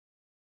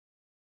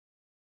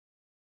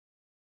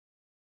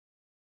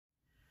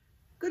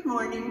Good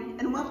morning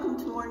and welcome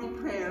to morning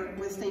prayer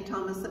with St.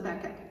 Thomas of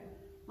Becket.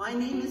 My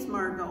name is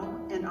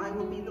Margo and I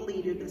will be the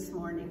leader this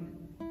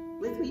morning.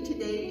 With me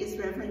today is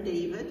Reverend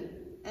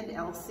David and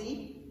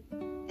Elsie,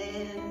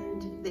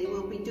 and they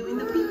will be doing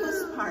the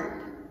people's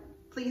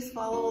part. Please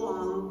follow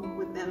along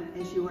with them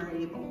as you are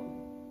able.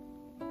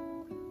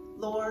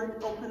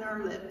 Lord, open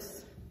our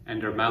lips,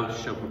 and our mouth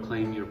shall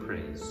proclaim your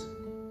praise.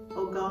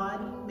 O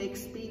God, make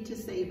speed to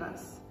save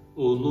us.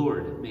 O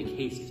Lord, make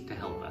haste to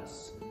help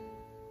us.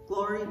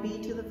 Glory be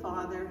to the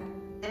Father,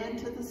 and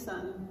to the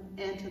Son,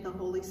 and to the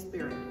Holy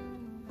Spirit,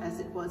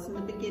 as it was in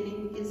the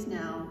beginning, is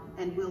now,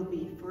 and will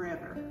be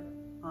forever.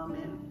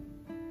 Amen.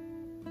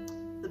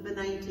 The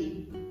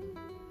Venite.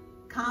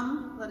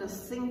 Come, let us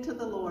sing to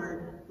the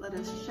Lord. Let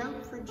us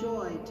shout for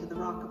joy to the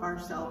rock of our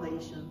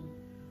salvation.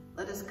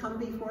 Let us come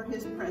before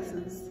his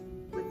presence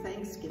with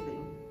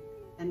thanksgiving,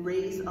 and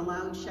raise a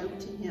loud shout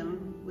to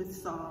him with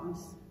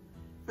psalms.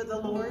 For the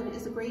Lord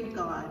is a great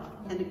God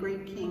and a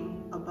great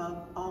King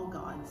above all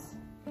gods.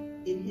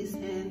 In his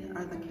hand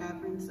are the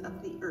caverns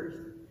of the earth,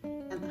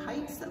 and the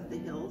heights of the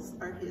hills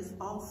are his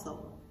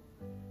also.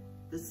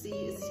 The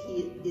sea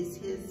is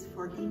his,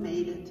 for he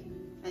made it,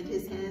 and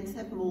his hands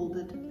have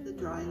molded the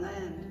dry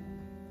land.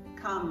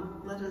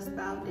 Come, let us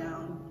bow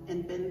down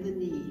and bend the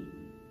knee,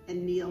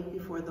 and kneel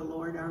before the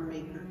Lord our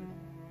Maker.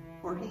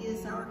 For he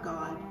is our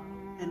God,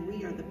 and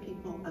we are the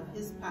people of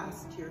his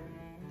pasture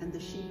and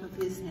the sheep of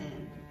his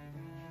hand.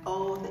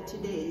 Oh, that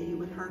today you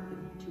would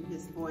hearken to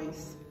his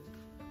voice.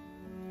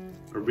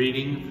 A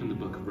reading from the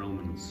book of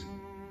Romans.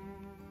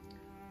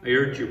 I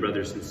urge you,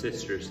 brothers and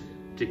sisters,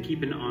 to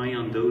keep an eye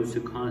on those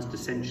who cause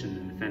dissension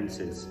and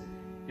offenses,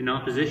 in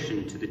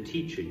opposition to the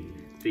teaching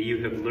that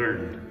you have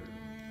learned.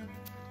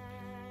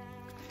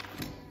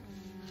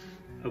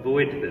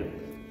 Avoid them.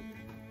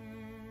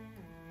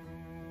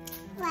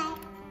 What?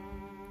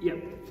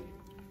 Yep,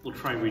 we'll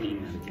try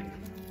reading that again.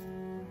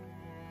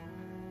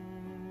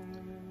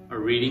 A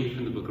reading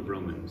from the book of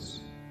Romans.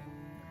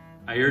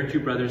 I urge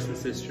you, brothers and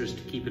sisters,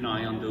 to keep an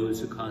eye on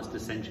those who cause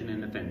dissension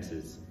and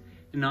offenses,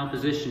 in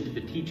opposition to the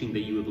teaching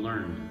that you have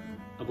learned.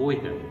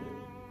 Avoid them.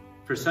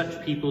 For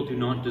such people do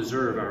not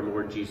deserve our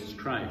Lord Jesus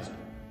Christ.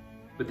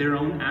 With their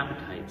own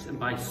appetites and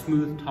by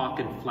smooth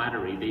talk and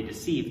flattery, they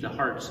deceive the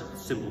hearts of the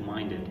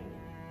simple-minded.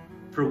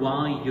 For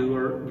while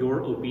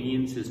your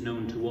obedience is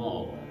known to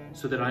all,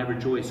 so that I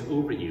rejoice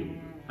over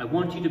you, I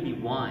want you to be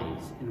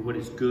wise in what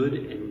is good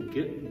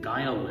and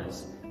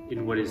guileless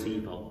in what is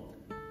evil.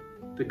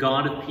 The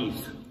God of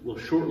peace will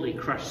shortly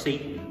crush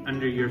Satan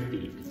under your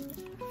feet,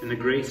 and the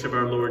grace of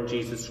our Lord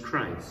Jesus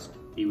Christ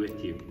be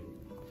with you.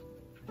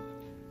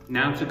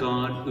 Now to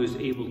God, who is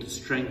able to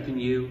strengthen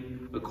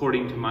you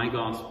according to my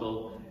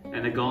gospel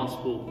and the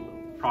gospel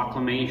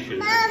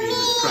proclamation of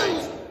Jesus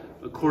Christ,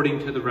 according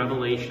to the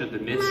revelation of the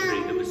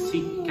mystery that was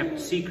kept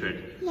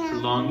secret for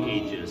long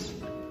ages,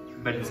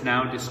 but is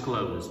now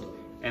disclosed,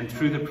 and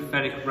through the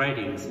prophetic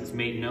writings is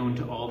made known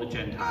to all the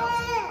Gentiles,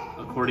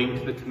 according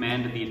to the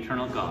command of the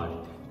eternal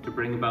God, to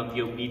bring about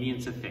the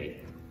obedience of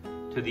faith,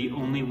 to the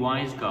only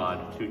wise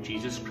God, through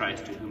Jesus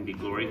Christ, to whom be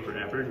glory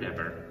forever and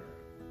ever.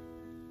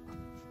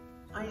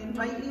 I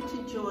invite you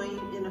to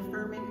join in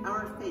affirming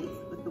our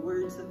faith with the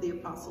words of the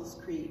Apostles'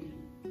 Creed.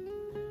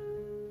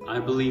 I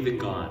believe in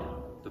God,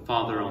 the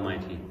Father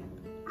Almighty,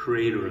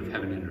 creator of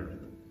heaven and earth.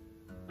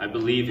 I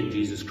believe in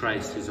Jesus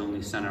Christ, his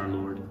only Son, our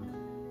Lord.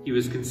 He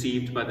was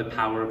conceived by the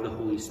power of the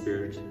Holy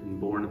Spirit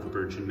and born of the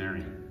Virgin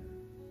Mary.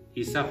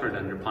 He suffered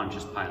under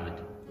Pontius Pilate,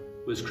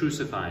 was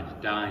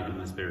crucified, died, and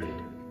was buried.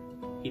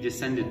 He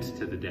descended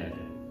to the dead.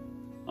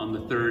 On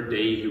the third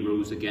day he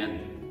rose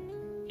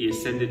again. He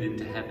ascended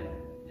into heaven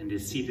and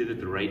is seated at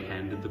the right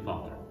hand of the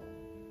Father.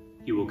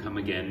 He will come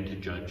again to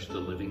judge the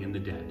living and the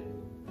dead.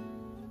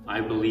 I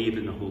believe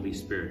in the Holy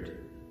Spirit,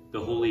 the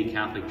Holy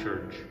Catholic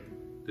Church,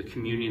 the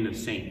communion of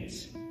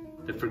saints,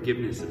 the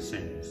forgiveness of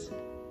sins,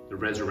 the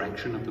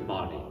resurrection of the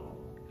body,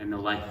 and the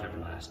life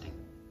everlasting.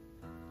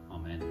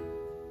 Amen.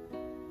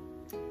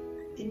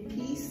 In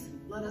peace,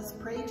 let us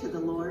pray to the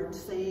Lord,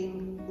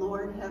 saying,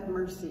 Lord, have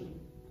mercy.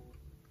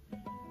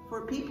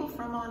 For people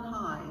from on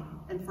high,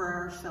 and for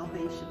our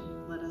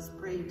salvation, let us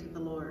pray to the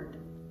Lord.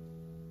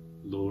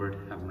 Lord,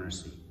 have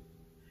mercy.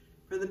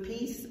 For the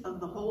peace of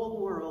the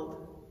whole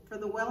world, for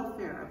the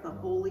welfare of the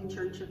Holy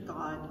Church of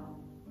God,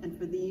 and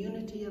for the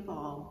unity of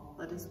all,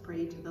 let us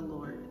pray to the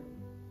Lord.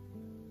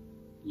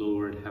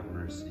 Lord, have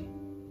mercy.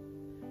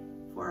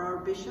 For our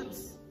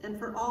bishops, and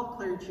for all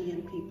clergy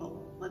and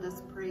people, let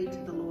us pray to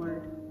the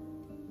Lord.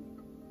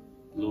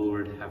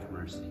 Lord, have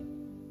mercy.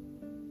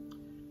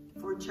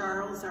 For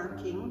Charles, our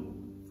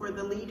King, for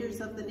the leaders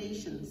of the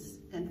nations,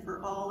 and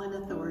for all in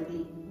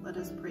authority, let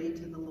us pray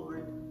to the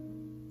Lord.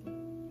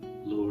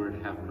 Lord,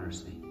 have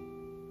mercy.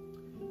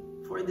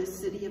 For this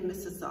city of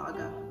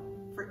Mississauga,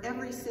 for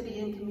every city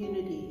and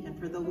community, and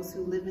for those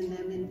who live in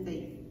them in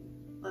faith,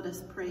 let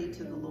us pray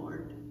to the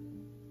Lord.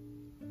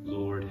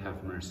 Lord,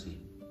 have mercy.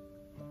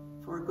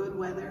 For good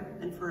weather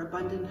and for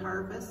abundant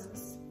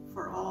harvests,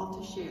 for all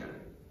to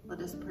share, let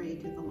us pray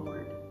to the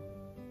Lord.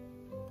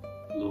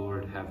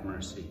 Lord, have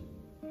mercy.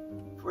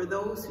 for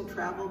those who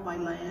travel by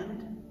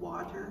land,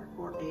 water,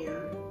 or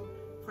air,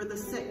 for the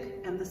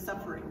sick and the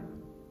suffering,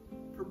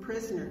 for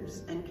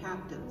prisoners and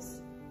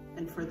captives,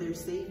 and for their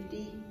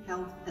safety,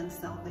 health, and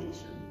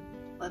salvation.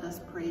 Let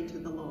us pray to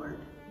the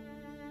Lord.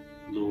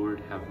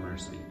 Lord, have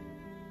mercy.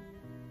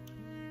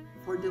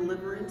 For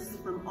deliverance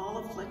from all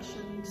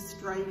affliction,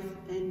 strife,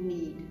 and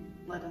need,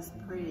 let us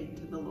pray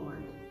to the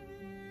Lord.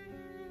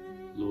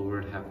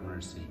 Lord, have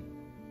mercy.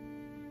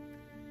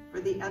 For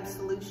the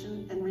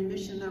absolution and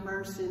remission of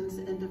our sins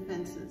and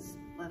offenses,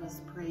 let us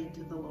pray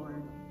to the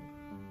Lord.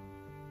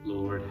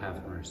 Lord,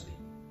 have mercy.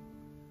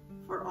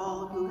 For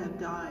all who have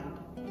died,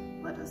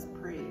 let us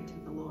pray to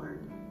the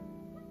Lord.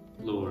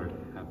 Lord,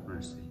 have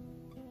mercy.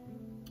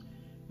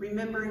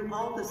 Remembering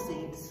all the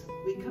saints,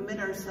 we commit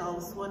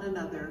ourselves, one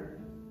another,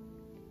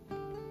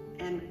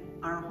 and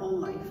our whole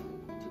life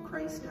to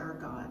Christ our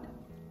God.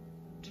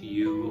 To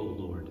you, O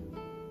Lord.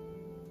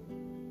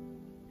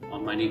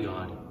 Almighty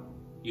God,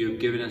 you have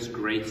given us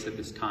grace at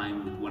this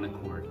time with one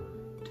accord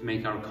to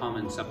make our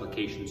common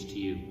supplications to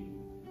you,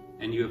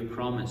 and you have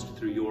promised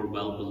through your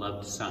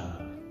well-beloved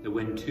Son that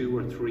when 2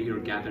 or 3 are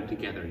gathered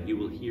together, you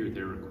will hear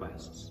their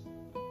requests.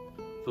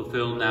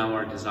 Fulfill now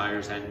our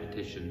desires and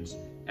petitions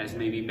as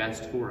may be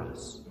best for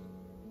us,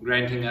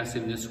 granting us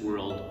in this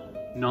world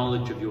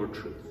knowledge of your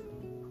truth,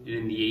 and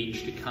in the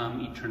age to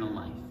come eternal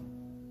life.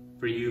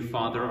 For you,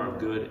 Father, are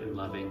good and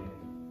loving,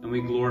 and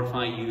we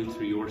glorify you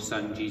through your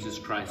Son, Jesus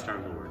Christ our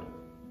Lord,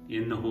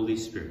 in the Holy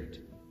Spirit,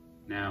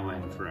 now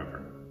and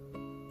forever.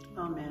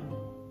 Amen.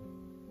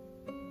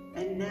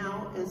 And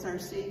now, as our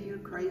Savior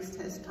Christ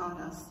has taught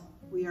us,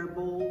 we are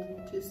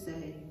bold to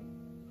say,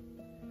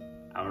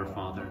 Our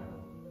Father,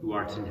 who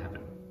art in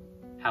heaven,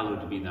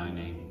 hallowed be thy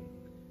name.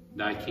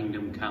 Thy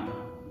kingdom come,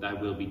 thy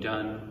will be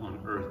done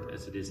on earth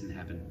as it is in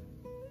heaven.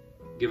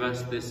 Give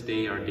us this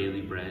day our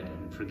daily bread,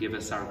 and forgive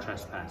us our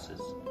trespasses,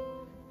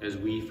 as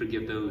we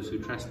forgive those who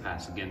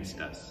trespass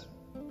against us.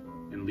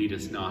 And lead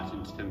us not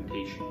into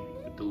temptation,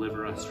 but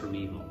deliver us from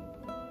evil.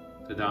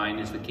 For thine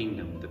is the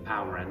kingdom, the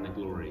power, and the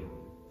glory,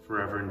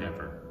 forever and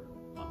ever.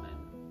 Amen.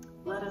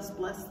 Let us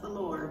bless the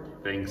Lord.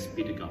 Thanks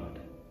be to God.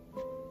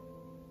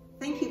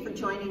 Thank you for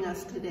joining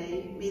us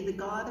today. May the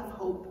God of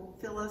hope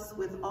fill us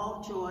with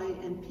all joy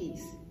and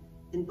peace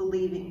in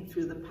believing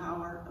through the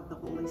power of the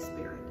Holy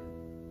Spirit.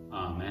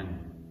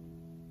 Amen.